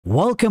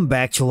Welcome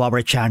back to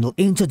our channel.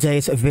 In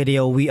today's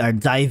video, we are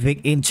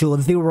diving into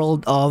the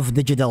world of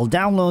digital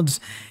downloads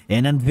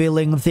and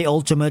unveiling the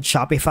ultimate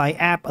Shopify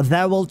app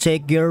that will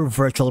take your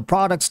virtual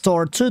product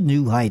store to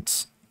new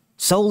heights.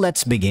 So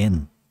let's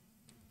begin.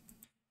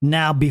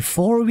 Now,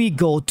 before we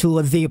go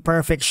to the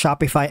perfect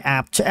Shopify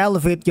app to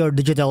elevate your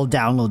digital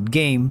download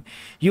game,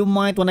 you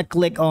might want to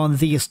click on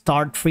the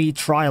Start Free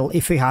Trial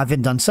if you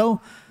haven't done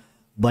so.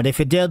 But if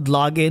you did,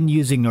 log in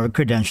using your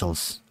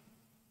credentials.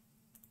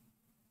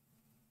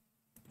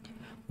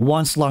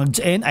 Once logged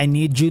in, I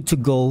need you to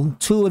go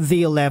to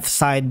the left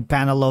side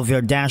panel of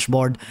your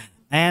dashboard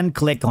and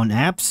click on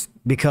Apps,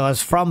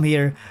 because from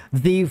here,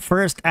 the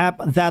first app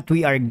that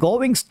we are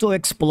going to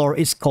explore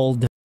is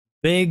called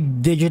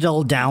Big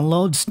Digital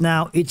Downloads.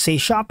 Now, it's a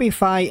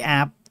Shopify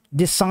app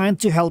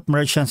designed to help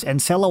merchants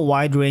and sell a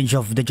wide range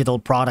of digital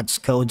products,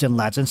 codes, and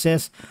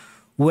licenses.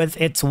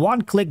 With its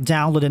one-click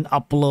download and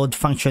upload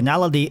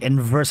functionality and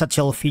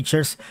versatile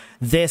features,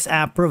 this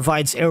app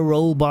provides a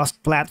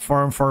robust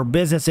platform for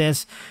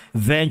businesses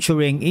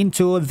venturing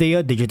into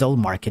the digital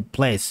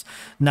marketplace.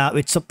 Now,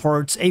 it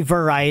supports a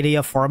variety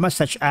of formats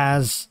such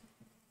as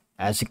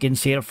you can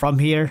see it from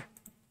here,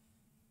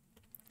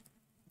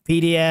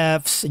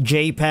 PDFs,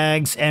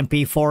 JPEGs,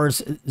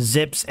 MP4s,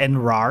 zips,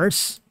 and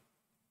RARs.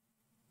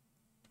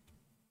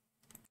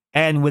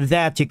 And with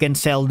that, you can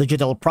sell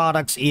digital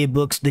products,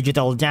 ebooks,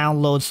 digital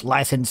downloads,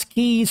 license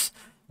keys,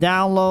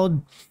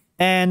 download.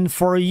 And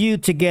for you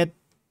to get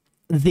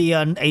the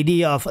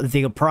idea of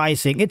the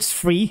pricing, it's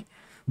free,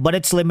 but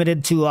it's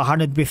limited to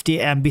 150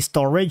 MB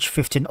storage,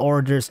 15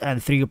 orders,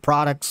 and 3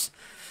 products.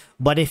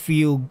 But if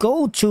you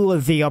go to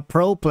the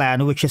Pro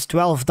plan, which is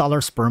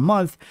 $12 per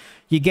month,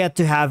 you get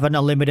to have an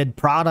unlimited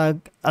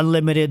product,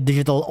 unlimited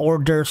digital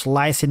orders,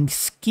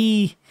 license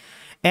key,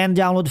 and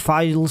download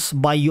files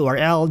by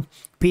URL,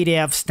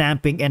 PDF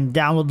stamping, and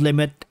download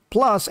limit,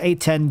 plus a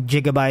 10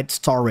 GB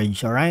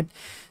storage. All right.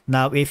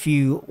 Now, if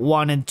you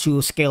wanted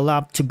to scale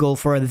up to go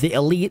for the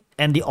Elite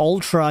and the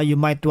Ultra, you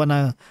might want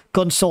to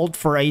consult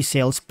for a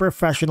sales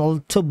professional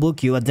to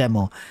book you a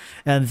demo.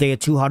 And the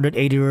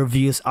 280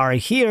 reviews are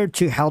here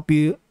to help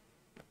you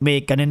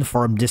make an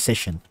informed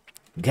decision.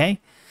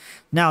 Okay.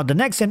 Now, the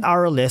next in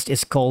our list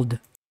is called...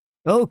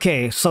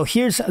 Okay, so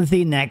here's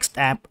the next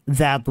app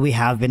that we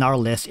have in our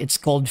list. It's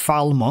called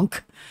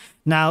FileMonk.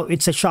 Now,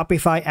 it's a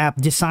Shopify app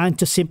designed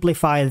to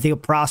simplify the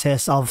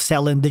process of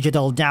selling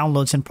digital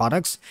downloads and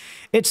products.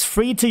 It's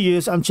free to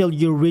use until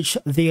you reach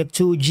the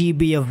 2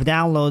 GB of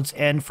downloads,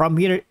 and from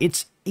here,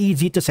 it's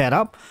easy to set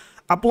up.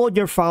 Upload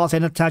your files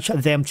and attach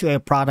them to a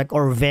product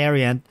or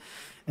variant.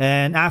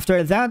 And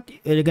after that,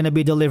 it's going to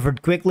be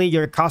delivered quickly.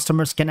 Your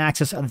customers can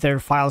access their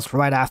files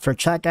right after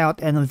checkout,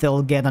 and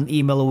they'll get an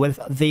email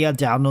with the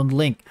download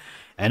link.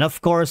 And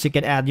of course, you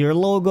can add your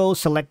logo,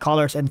 select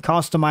colors, and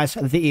customize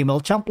the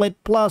email template,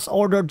 plus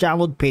order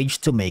download page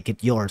to make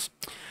it yours.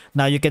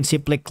 Now, you can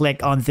simply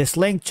click on this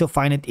link to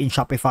find it in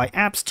Shopify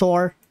App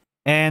Store.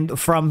 And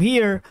from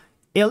here,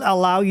 it'll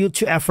allow you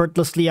to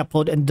effortlessly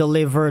upload and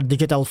deliver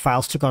digital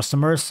files to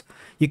customers.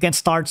 You can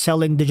start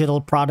selling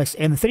digital products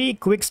in 3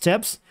 quick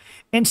steps: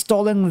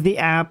 installing the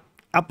app,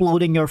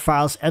 uploading your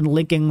files, and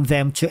linking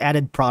them to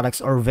added products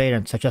or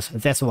variants, such as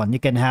this one. You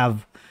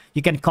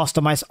can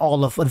customize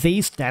all of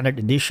these: standard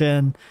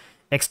edition,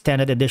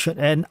 extended edition,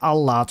 and a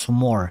lot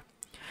more.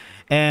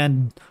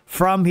 And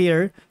from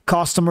here,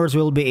 customers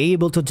will be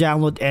able to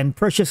download and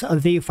purchase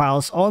the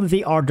files on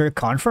the order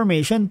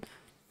confirmation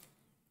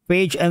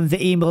page and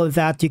the email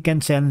that you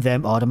can send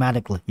them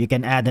automatically. You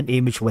can add an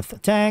image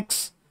with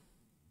text.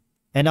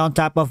 And on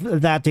top of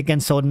that, you can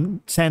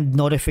send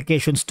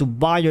notifications to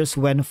buyers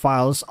when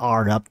files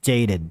are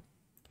updated.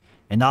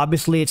 And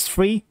obviously, it's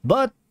free.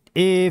 But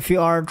if you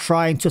are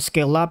trying to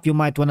scale up, you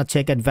might want to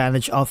take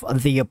advantage of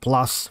the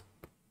Plus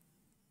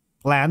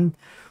plan,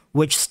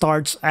 which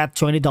starts at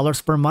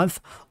 $20 per month.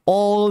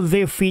 All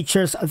the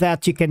features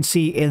that you can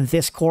see in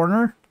this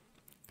corner.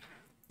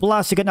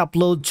 Plus, you can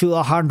upload to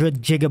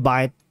 100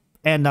 GB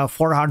and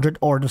 400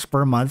 orders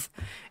per month.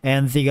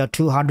 And the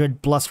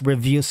 200 plus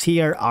reviews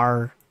here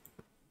are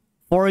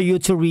for you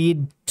to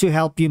read to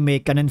help you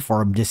make an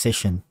informed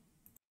decision.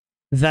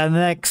 The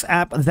next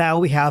app that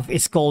we have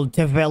is called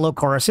Tevelo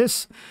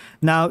Courses.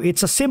 Now,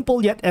 it's a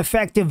simple yet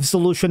effective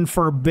solution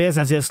for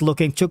businesses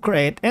looking to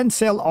create and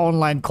sell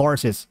online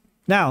courses.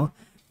 Now,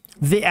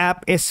 the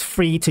app is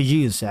free to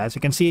use. As you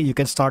can see, you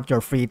can start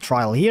your free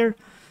trial here,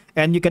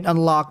 and you can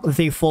unlock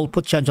the full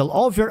potential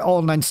of your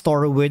online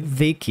store with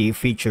the key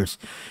features.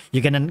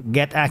 You can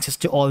get access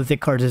to all the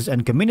courses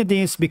and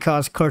communities,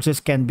 because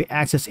courses can be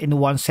accessed in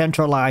one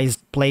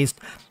centralized place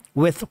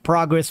with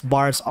progress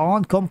bars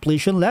on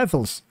completion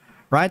levels,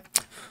 right?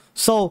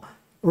 So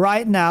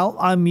right now,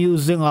 I'm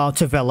using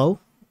Tevelo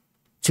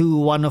to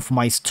one of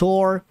my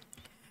store.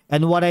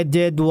 And what I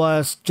did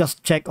was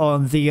just check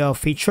on the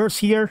features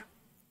here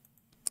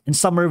and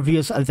some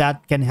reviews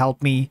that can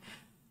help me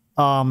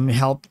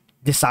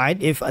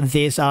decide if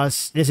this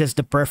is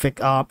the perfect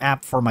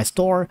app for my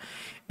store.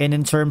 And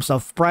in terms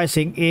of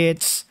pricing,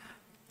 it's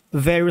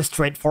very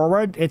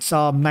straightforward. It's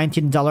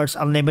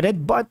 $19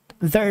 unlimited, but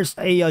there's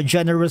a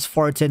generous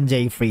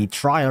 14-day free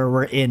trial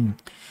wherein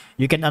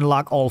you can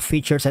unlock all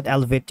features and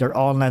elevate your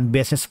online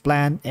business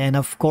plan. And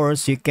of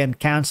course, you can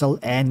cancel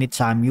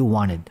anytime you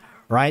wanted,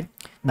 right?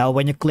 Now,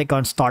 when you click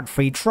on Start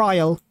Free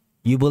Trial,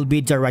 you will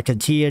be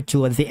directed here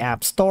to the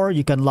App Store.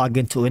 You can log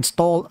in to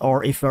install,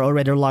 or if you're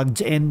already logged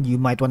in, you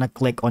might want to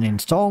click on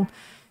Install.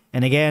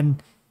 And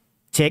again,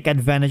 take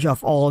advantage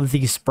of all of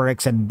these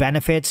perks and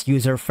benefits: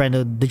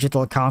 user-friendly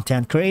digital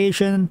content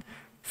creation,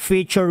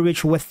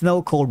 feature-rich with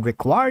no code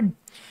required.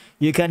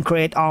 You can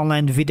create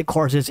online video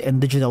courses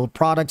and digital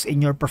products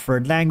in your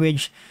preferred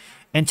language,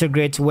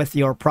 integrates with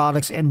your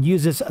products and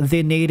uses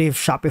the native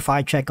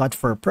Shopify checkout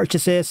for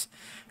purchases.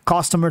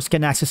 Customers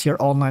can access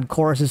your online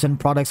courses and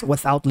products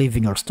without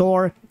leaving your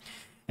store.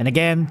 And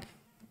again,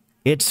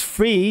 it's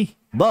free,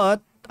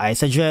 but I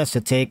suggest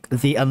to take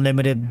the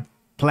unlimited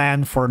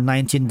plan for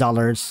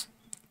 $19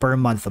 per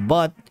month.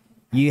 But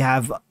you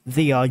have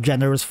the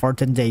generous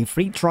 14-day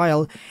free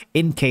trial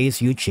in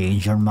case you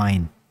change your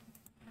mind.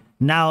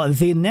 Now,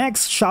 the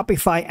next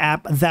Shopify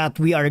app that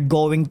we are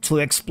going to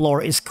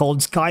explore is called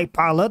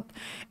SkyPilot,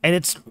 and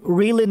it's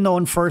really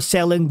known for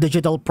selling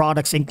digital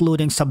products,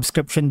 including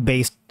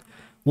subscription-based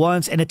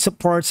ones, and it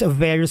supports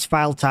various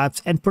file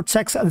types and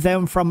protects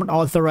them from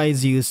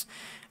unauthorized use.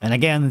 And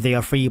again,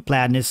 their free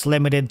plan is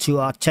limited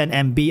to 10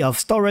 MB of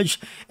storage,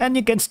 and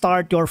you can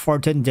start your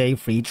 14-day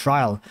free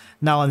trial.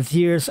 Now,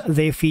 here's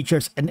the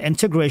features and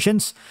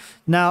integrations.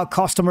 Now,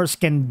 customers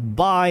can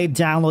buy,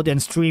 download,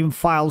 and stream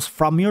files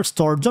from your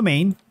store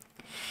domain.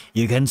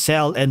 You can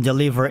sell and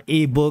deliver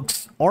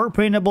ebooks or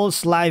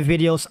printables, live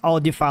videos,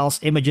 audio files,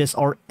 images,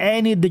 or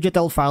any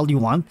digital file you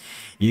want.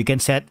 You can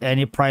set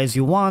any price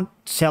you want,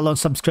 sell on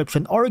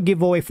subscription, or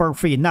give away for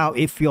free. Now,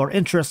 if you're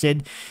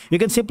interested, you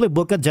can simply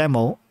book a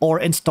demo or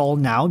install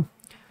now.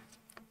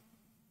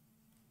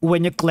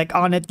 When you click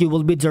on it, you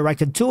will be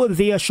directed to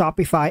the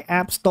Shopify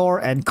App Store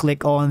and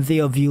click on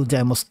the View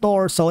Demo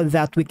Store so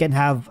that we can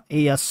have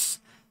a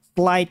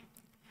slight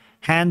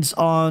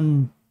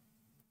hands-on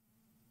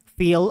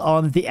feel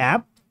on the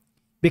app,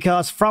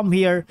 because from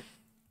here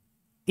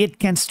it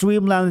can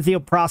streamline the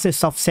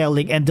process of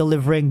selling and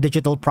delivering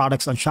digital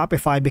products on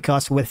Shopify,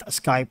 because with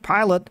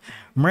SkyPilot,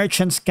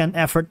 merchants can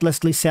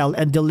effortlessly sell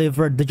and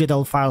deliver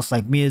digital files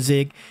like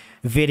music,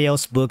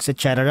 videos, books,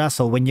 etc.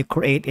 So when you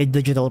create a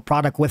digital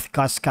product with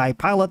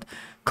SkyPilot,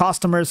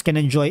 customers can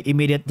enjoy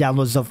immediate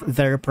downloads of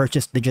their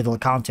purchased digital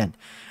content.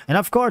 And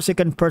of course, you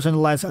can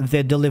personalize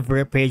the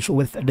delivery page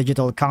with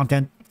digital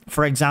content.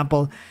 For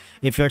example,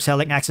 if you're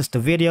selling access to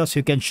videos,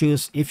 you can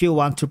choose if you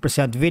want to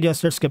present video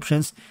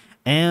subscriptions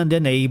and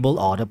enable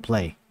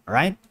autoplay. All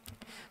right.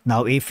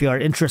 Now, if you're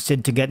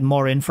interested to get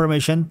more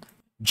information,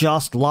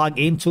 just log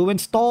into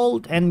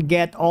Installed and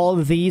get all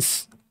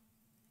these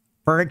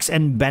perks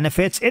and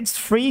benefits. It's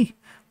free,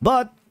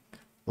 but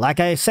like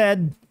I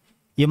said,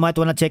 you might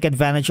want to take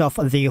advantage of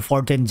the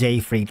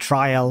 14-day free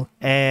trial,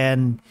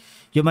 and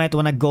you might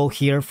want to go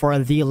here for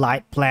the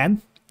Lite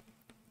plan.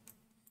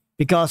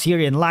 Because here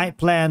in Lite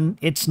plan,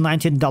 it's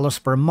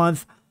 $19 per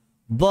month,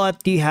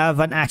 but you have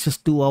an access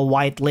to a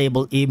white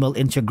label email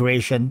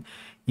integration.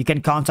 You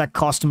can contact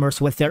customers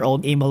with their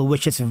own email,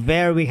 which is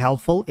very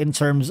helpful in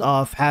terms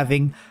of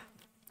having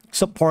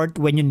support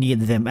when you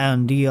need them.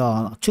 And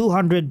the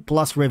 200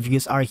 plus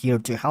reviews are here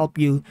to help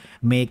you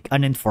make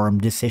an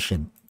informed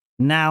decision.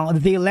 Now,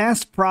 the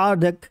last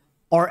product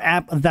or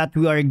app that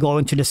we are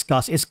going to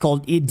discuss is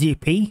called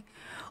EDP,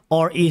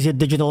 or Easy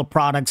Digital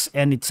Products,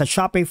 and it's a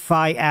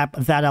Shopify app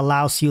that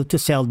allows you to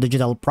sell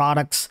digital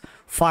products,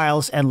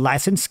 files, and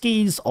license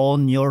keys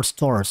on your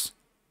stores.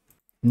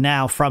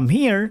 Now, from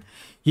here,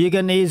 you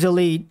can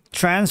easily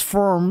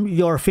transform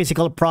your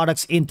physical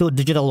products into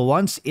digital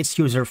ones. It's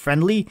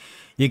user-friendly.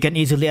 You can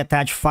easily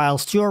attach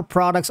files to your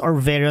products or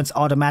variants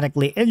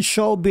automatically and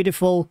show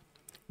beautiful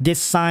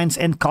designs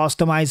and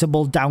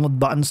customizable download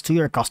buttons to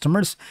your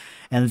customers.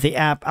 And the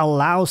app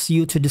allows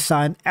you to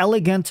design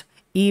elegant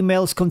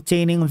emails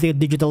containing the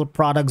digital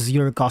products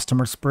your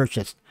customers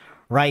purchased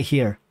right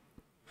here.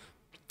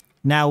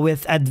 Now,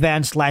 with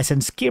advanced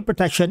license key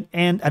protection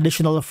and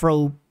additional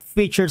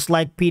features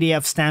like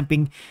PDF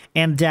stamping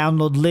and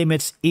download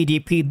limits,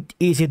 EDP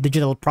Easy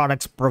Digital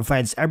Products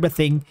provides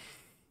everything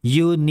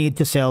you need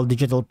to sell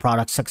digital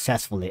products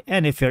successfully.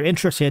 And if you're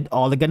interested,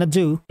 all you're gonna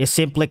do is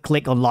simply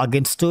click on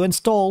Logins to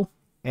install,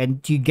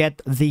 and you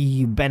get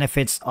the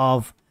benefits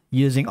of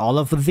using all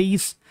of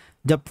these.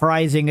 The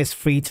pricing is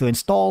free to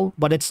install,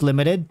 but it's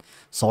limited,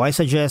 so I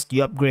suggest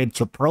you upgrade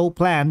to Pro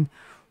plan,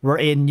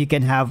 wherein you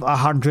can have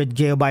 100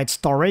 GB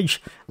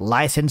storage,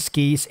 license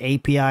keys,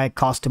 API,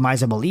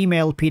 customizable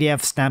email,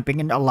 PDF stamping,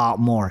 and a lot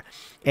more.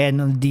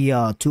 And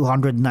the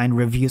 209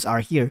 reviews are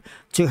here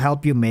to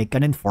help you make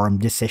an informed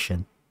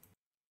decision.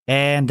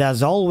 And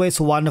as always,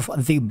 one of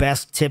the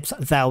best tips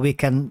that we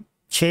can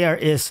share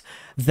is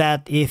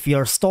that if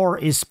your store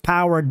is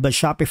powered by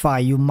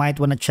Shopify, you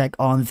might want to check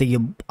on the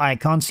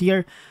icons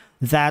here.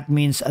 that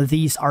means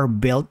these are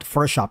built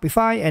for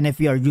Shopify. And if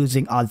you are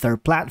using other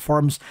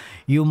platforms,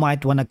 you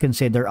might want to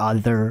consider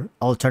other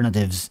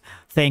alternatives.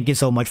 Thank you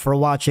so much for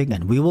watching,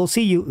 and we will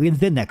see you in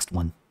the next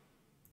one.